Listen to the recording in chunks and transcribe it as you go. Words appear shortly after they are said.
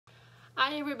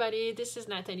Hi everybody, this is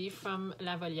Nathalie from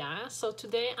La Volière. So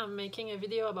today I'm making a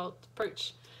video about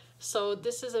perch. So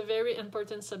this is a very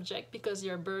important subject because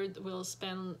your bird will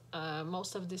spend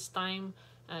most of this time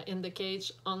in the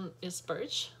cage on his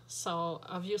perch. So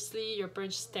obviously your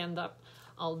perch stand up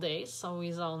all day, so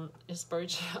he's on his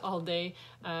perch all day,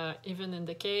 even in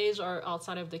the cage or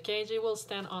outside of the cage, he will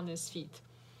stand on his feet.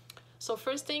 So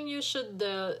first thing you should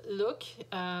look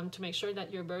to make sure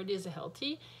that your bird is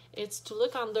healthy, it's to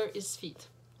look under his feet.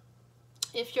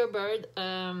 If your bird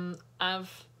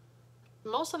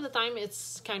most of the time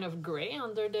it's kind of gray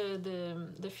under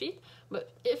the feet,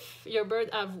 but if your bird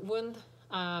have wound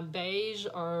beige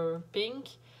or pink,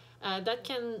 that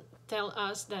can tell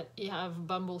us that you have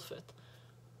bumblefoot.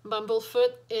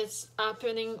 Bumblefoot is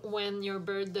happening when your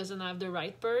bird doesn't have the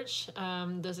right perch,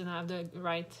 doesn't have the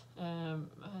right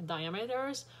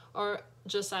diameters, or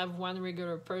just have one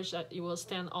regular perch that you will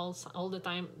stand all the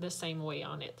time the same way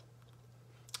on it.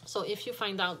 So if you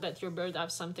find out that your bird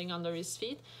has something under his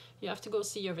feet, you have to go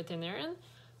see your veterinarian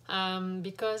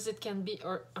because it can be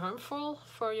harmful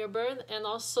for your bird, and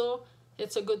also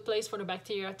it's a good place for the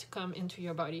bacteria to come into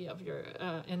your body of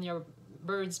your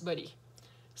bird's body.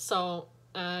 So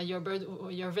your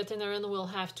veterinarian will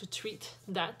have to treat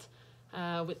that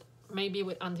maybe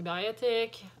with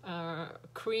antibiotic,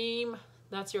 cream.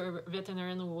 That's your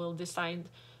veterinarian who will decide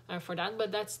for that,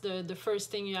 but that's the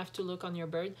first thing you have to look on your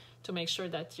bird to make sure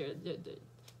that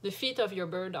the feet of your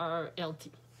bird are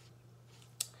healthy.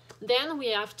 Then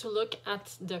we have to look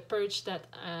at the perch that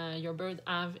your bird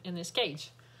have in his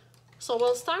cage. So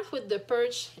we'll start with the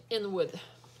perch in wood,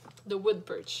 the wood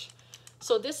perch.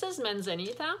 So this is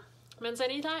manzanita.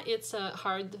 Manzanita, it's a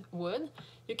hard wood.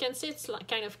 You can see it's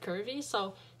kind of curvy.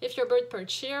 So if your bird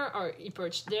perch here or he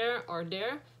perched there or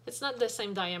there, it's not the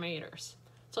same diameters.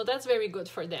 So that's very good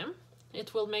for them.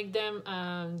 It will make them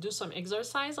do some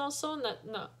exercise also,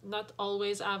 not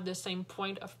always have the same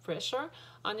point of pressure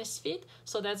on his feet.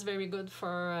 So that's very good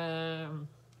for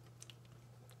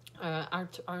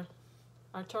arthrite.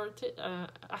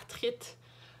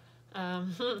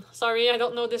 Sorry, I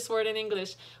don't know this word in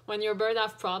English. When your bird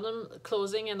have problem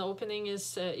closing and opening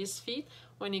his feet,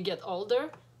 when you get older,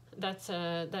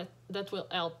 that will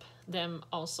help them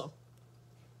also.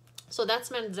 So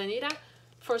that's manzanita.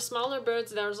 For smaller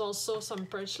birds, there's also some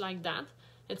perch like that.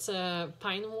 It's a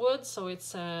pine wood, so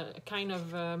it's a kind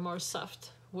of more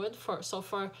soft wood. So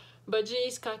for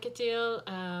budgies, cockatiel,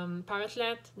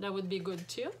 parrotlet, that would be good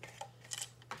too.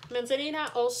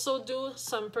 Manzanita also do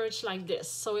some perch like this,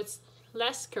 so it's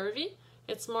less curvy.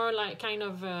 It's more like kind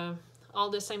of all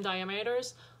the same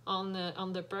diameters on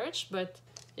the perch, but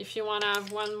if you want to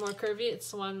have one more curvy,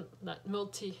 it's one that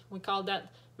multi. We call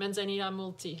that manzanita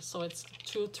multi. So it's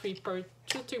two, three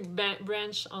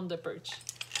branch on the perch.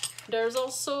 There's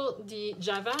also the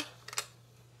Java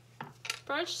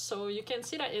perch, so you can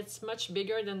see that it's much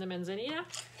bigger than the manzanita.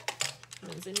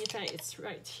 Manzanita, it's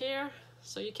right here,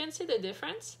 so you can see the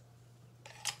difference.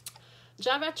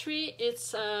 Java tree,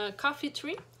 it's a coffee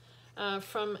tree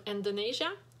from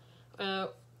Indonesia.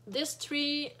 This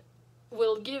tree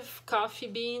will give coffee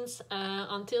beans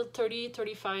until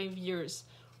 30-35 years.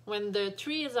 When the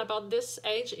tree is about this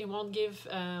age, it won't give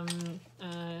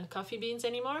coffee beans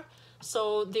anymore,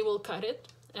 so they will cut it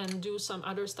and do some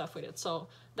other stuff with it. So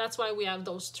that's why we have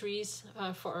those trees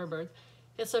for our bird.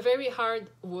 It's a very hard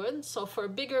wood, so for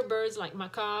bigger birds like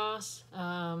macaws,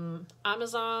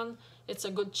 Amazon, it's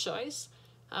a good choice.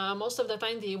 Most of the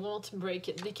time they won't break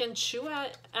it. They can chew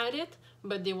at it,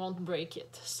 but they won't break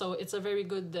it. So it's a very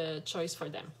good choice for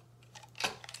them.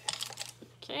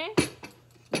 Okay,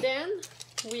 then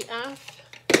we have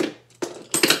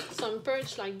some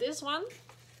perch like this one.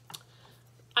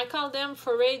 I call them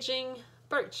foraging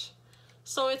perch.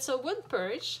 So it's a wood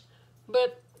perch,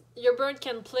 but your bird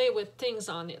can play with things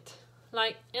on it.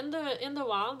 Like in the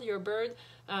wild, your bird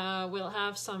will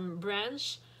have some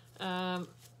branch.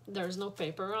 There's no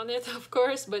paper on it, of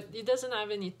course, but it doesn't have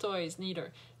any toys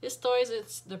neither. His toys,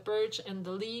 it's the perch and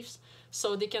the leaves,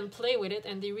 so they can play with it,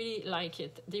 and they really like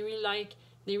it. They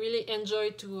really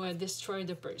enjoy to destroy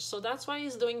the perch. So that's why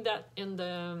he's doing that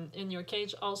in your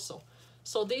cage also.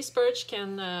 So these perch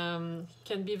can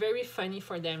be very funny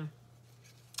for them.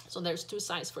 So there's two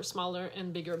sizes for smaller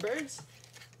and bigger birds.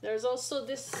 There's also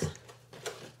this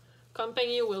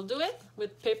company who will do it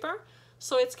with paper.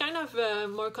 So it's kind of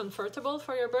more comfortable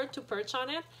for your bird to perch on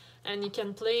it, and you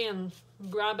can play and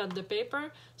grab at the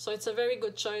paper. So it's a very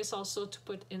good choice also to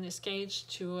put in this cage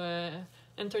to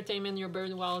entertain your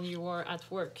bird while you are at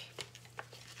work.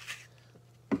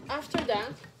 After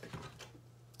that,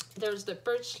 there's the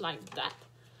perch like that.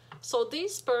 So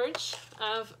these perch,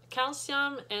 have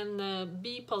calcium and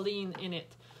B choline in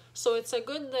it. So it's a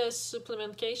good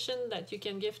supplementation that you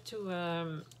can give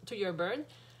to your bird.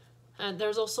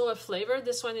 There's also a flavor.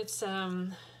 This one, it's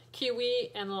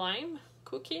kiwi and lime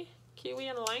cookie, kiwi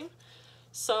and lime.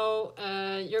 So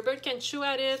your bird can chew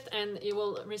at it and it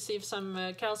will receive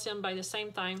some calcium by the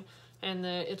same time, and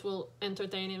it will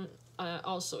entertain him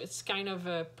also. It's kind of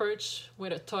a perch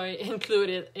with a toy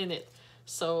included in it.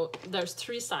 So there's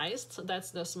 3 sizes. So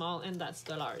that's the small and that's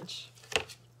the large.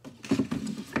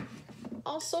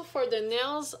 Also, for the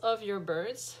nails of your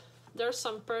birds, there's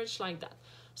some perch like that.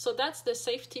 So that's the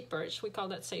safety perch. We call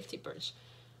that safety perch.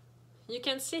 You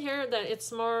can see here that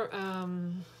it's more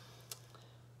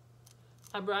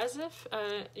abrasive.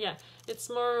 Yeah, it's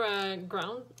more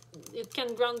ground. It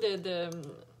can ground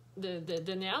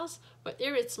the nails, but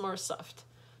here it's more soft.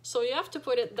 So you have to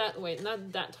put it that way,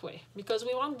 not that way, because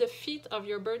we want the feet of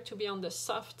your bird to be on the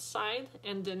soft side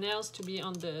and the nails to be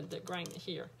on the grind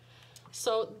here.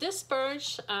 So this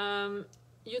perch,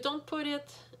 you don't put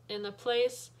it in a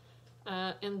place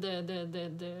in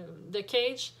the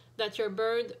cage that your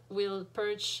bird will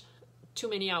perch too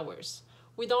many hours.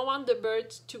 We don't want the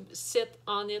bird to sit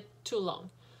on it too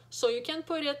long. So you can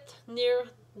put it near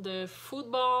the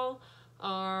food bowl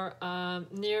or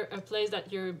near a place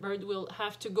that your bird will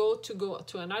have to go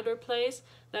to another place.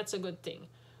 That's a good thing.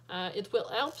 It will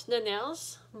help the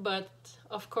nails, but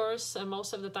of course,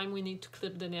 most of the time we need to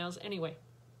clip the nails anyway.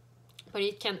 But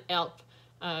it can help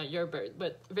your bird.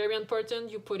 But very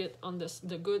important, you put it on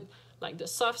the good, like the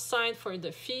soft side for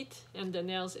the feet, and the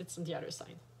nails, it's on the other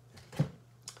side.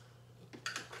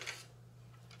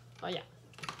 Oh yeah.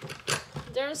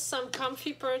 There's some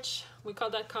comfy perch. We call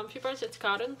that comfy perch. It's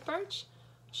cotton perch.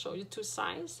 I'll show you 2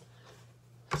 sizes.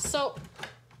 So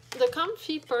the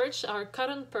comfy perch or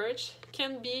cotton perch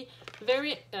can be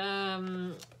very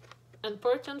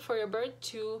important for your bird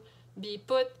to be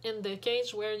put in the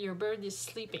cage where your bird is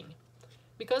sleeping.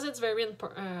 Because it's very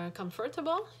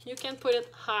comfortable, you can put it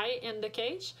high in the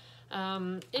cage.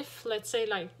 If, let's say,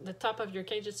 like the top of your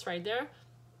cage is right there,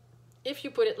 if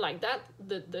you put it like that,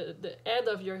 the head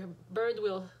of your bird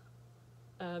will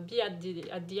be at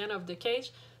the end of the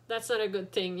cage. That's not a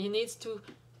good thing. He needs to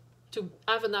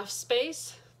have enough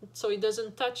space so he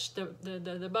doesn't touch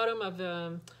the bottom of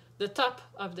the top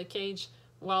of the cage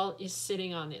while he's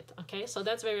sitting on it. Okay, so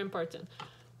that's very important.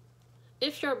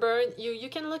 If your bird, you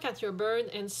can look at your bird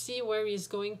and see where he's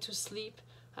going to sleep.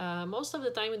 Most of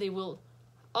the time they will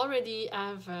already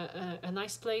have a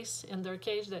nice place in their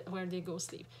cage where they go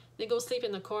sleep. They go sleep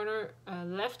in the corner,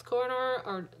 left corner,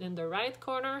 or in the right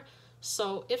corner.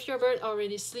 So if your bird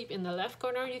already sleep in the left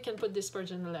corner, you can put this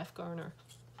perch in the left corner.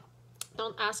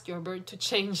 Don't ask your bird to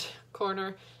change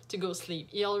corner to go sleep.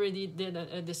 He already did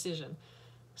a decision.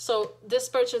 So this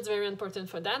perch is very important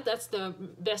for that. That's the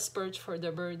best perch for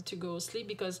the bird to go sleep,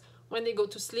 because when they go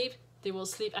to sleep, they will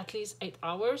sleep at least 8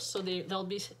 hours. So they'll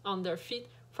be on their feet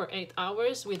for 8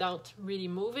 hours without really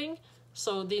moving.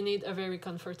 So they need a very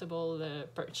comfortable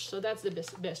perch. So that's the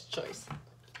best choice.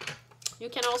 You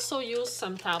can also use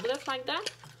some tablet like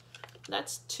that.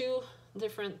 That's 2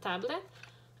 different tablets.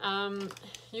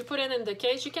 You put it in the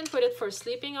cage. You can put it for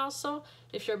sleeping also.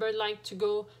 If your bird likes to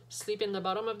go sleep in the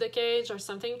bottom of the cage or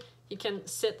something, you can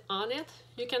sit on it.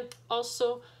 You can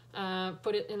also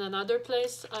put it in another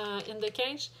place in the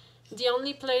cage. The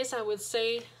only place I would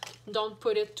say don't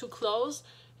put it too close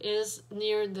is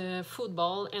near the food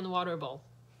bowl and water bowl,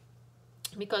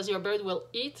 because your bird will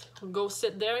eat, go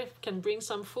sit there, can bring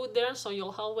some food there, so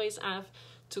you'll always have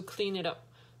to clean it up.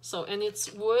 So, and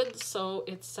it's wood, so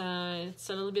it's a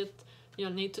little bit, you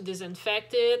need to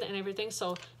disinfect it and everything,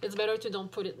 so it's better to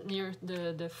don't put it near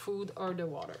the food or the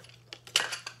water.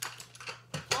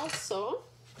 Also,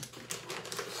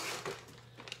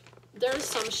 there's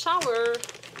some shower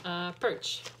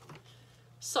perch.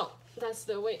 So that's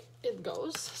the way it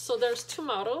goes. So there's 2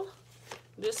 models.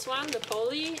 This one, the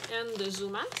Poly and the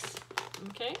Zumax.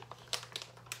 Okay.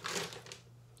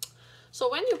 So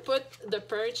when you put the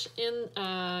perch in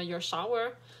your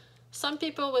shower, some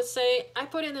people would say, I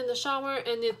put it in the shower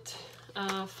and it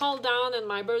fall down and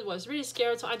my bird was really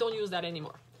scared, so I don't use that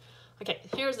anymore. Okay,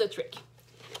 here's the trick.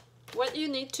 What you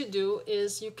need to do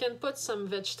is you can put some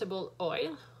vegetable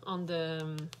oil on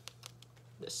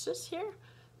this is here.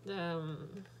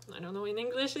 I don't know in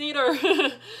English either.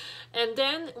 And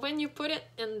then when you put it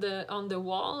on the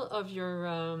wall of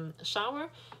your shower,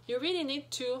 you really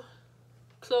need to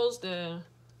close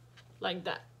like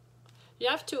that. You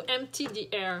have to empty the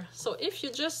air. So if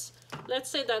you just, let's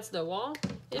say that's the wall,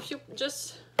 if you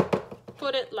just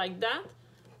put it like that,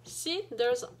 see,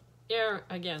 there's air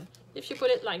again. If you put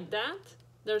it like that,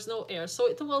 There's no air, so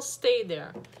it will stay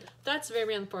there. That's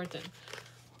very important.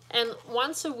 And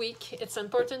once a week, it's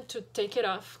important to take it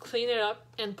off, clean it up,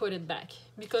 and put it back.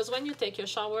 Because when you take your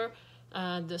shower,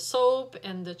 the soap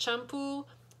and the shampoo,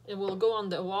 it will go on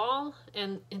the wall,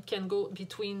 and it can go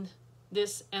between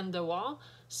this and the wall.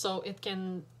 So it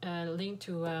can lead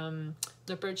to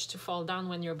the perch to fall down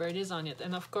when your bird is on it.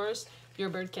 And of course, your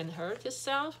bird can hurt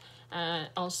himself.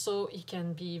 Also, he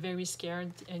can be very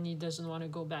scared and he doesn't want to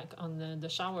go back on the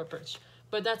shower perch.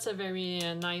 But that's a very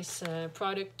nice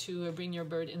product to bring your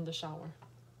bird in the shower.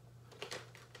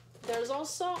 There's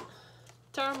also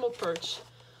thermal perch.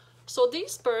 So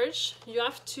these perch, you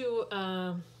have to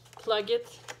plug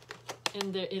it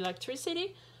in the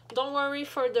electricity. Don't worry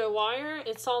for the wire,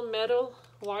 it's all metal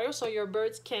wire, so your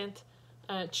birds can't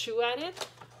chew at it.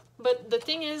 But the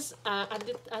thing is,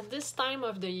 at this time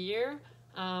of the year,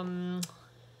 in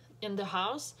the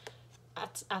house,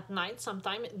 at night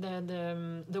sometime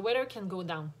the weather can go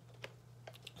down,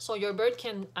 so your bird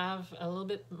can have a little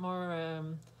bit more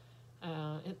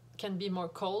it can be more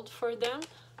cold for them,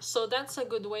 so that's a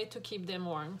good way to keep them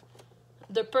warm.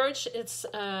 The perch, it's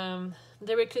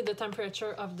directly the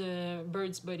temperature of the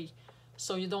bird's body,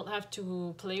 so you don't have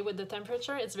to play with the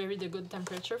temperature. It's very good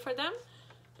temperature for them.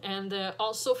 And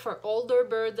also for older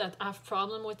birds that have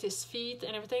problem with his feet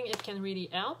and everything, it can really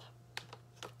help.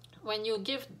 When you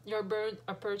give your bird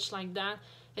a perch like that,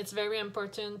 it's very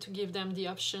important to give them the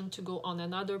option to go on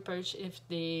another perch if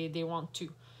they want to.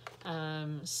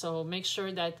 So make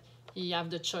sure that he have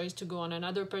the choice to go on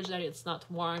another perch that it's not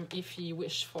warm if he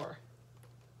wish for.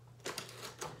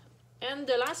 And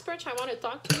the last perch I want to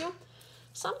talk to you.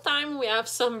 Sometimes we have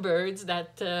some birds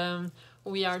that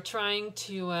we are trying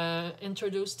to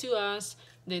introduce to us.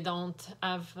 They don't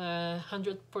have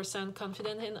 100%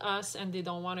 confidence in us and they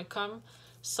don't want to come.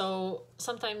 So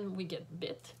sometimes we get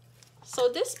bit.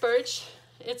 So this perch,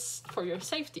 it's for your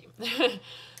safety.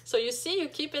 So you see, you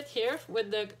keep it here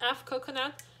with the half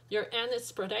coconut, your end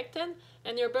is protected,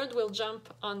 and your bird will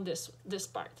jump on this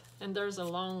part. And there's a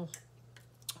long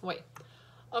way.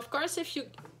 Of course, if you,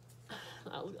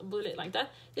 I'll put it like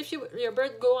that, if your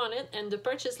bird go on it and the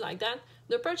perch is like that,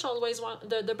 the bird always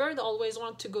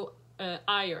want to go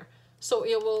higher. So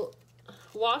it will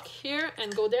walk here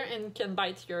and go there and can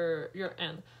bite your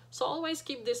end. So always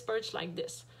keep this perch like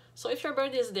this. So if your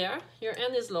bird is there, your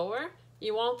end is lower,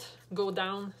 it won't go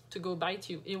down to go bite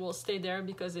you. It will stay there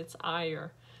because it's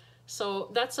higher. So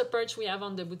that's a perch we have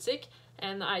on the boutique,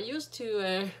 and I used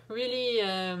to really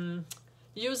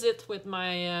use it with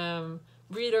my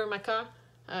breeder macaw,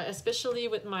 especially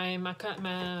with my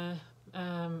Macao,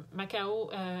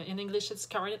 in English it's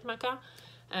scarlet macaw.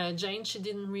 Jane, she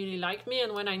didn't really like me,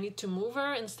 and when I need to move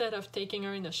her, instead of taking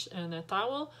her in a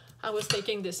towel, I was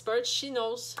taking this perch. She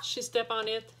knows, she step on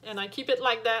it, and I keep it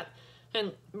like that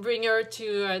and bring her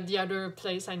to the other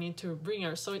place I need to bring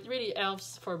her. So it really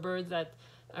helps for birds that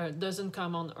doesn't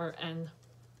come on her end.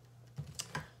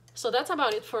 So that's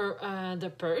about it for the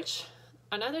perch.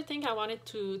 Another thing I wanted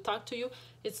to talk to you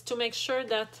is to make sure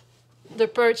that the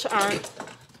perch are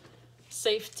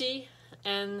safety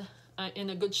and in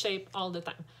a good shape all the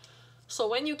time. So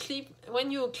when you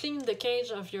clean the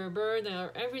cage of your bird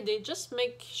every day, just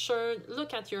make sure,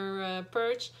 look at your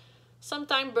perch.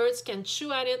 Sometimes birds can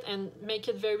chew at it and make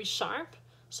it very sharp,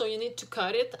 so you need to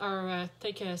cut it or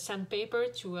take a sandpaper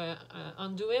to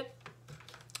undo it.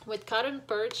 With cotton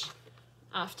perch,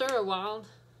 after a while,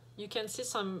 you can see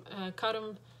some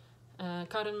cotton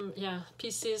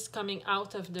pieces coming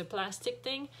out of the plastic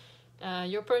thing.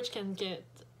 Your perch can get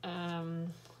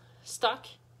stuck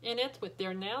in it with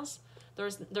their nails.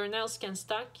 Their nails can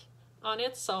stuck on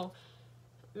it, so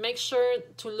make sure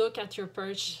to look at your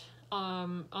perch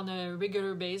on a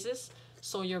regular basis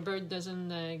so your bird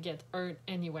doesn't get hurt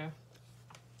anywhere.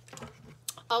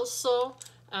 Also,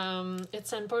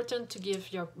 it's important to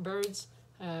give your birds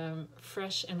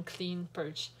fresh and clean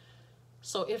perch.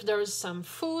 So if there's some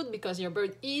food, because your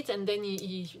bird eats and then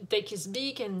he take his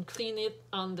beak and clean it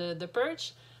on the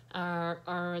perch,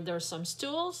 or there's some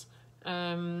stools,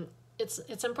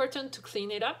 it's important to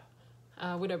clean it up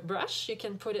with a brush. You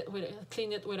can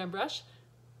clean it with a brush.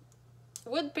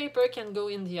 Wood paper can go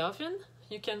in the oven.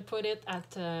 You can put it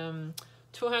at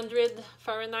 200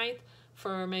 Fahrenheit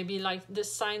for maybe like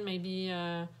this side, maybe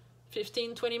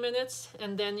 15-20 minutes,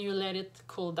 and then you let it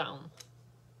cool down.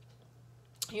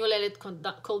 You let it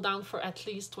cool down for at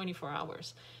least 24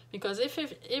 hours. Because if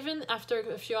even after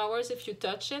a few hours, if you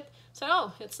touch it, say,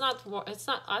 oh, it's not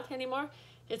hot anymore,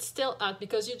 it's still hot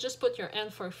because you just put your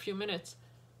hand for a few minutes.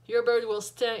 Your bird will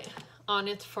stay on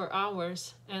it for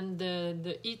hours and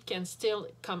the heat can still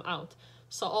come out.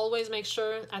 So always make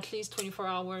sure at least 24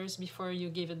 hours before you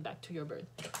give it back to your bird.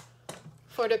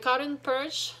 For the cotton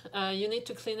perch, you need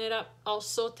to clean it up.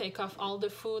 Also take off all the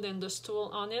food and the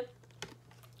stool on it.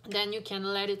 Then you can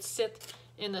let it sit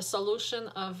in a solution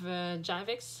of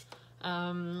Javix.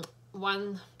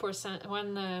 1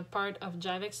 part of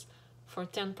Javix for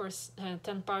 10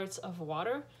 parts of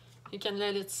water. You can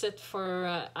let it sit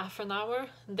for half an hour,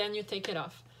 then you take it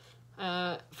off.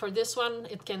 For this one,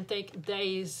 it can take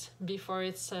days before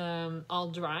it's all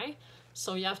dry.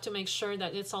 So you have to make sure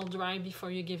that it's all dry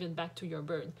before you give it back to your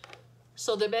bird.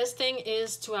 So the best thing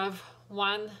is to have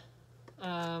one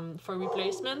for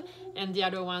replacement, and the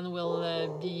other one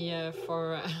will be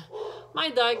for my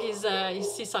dog is he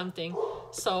sees something,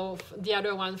 so the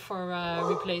other one for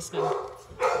replacement.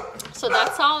 So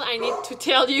that's all I need to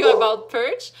tell you about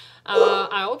perch.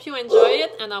 I hope you enjoy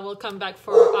it, and I will come back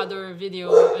for other video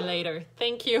later.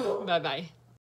 Thank you. Bye bye.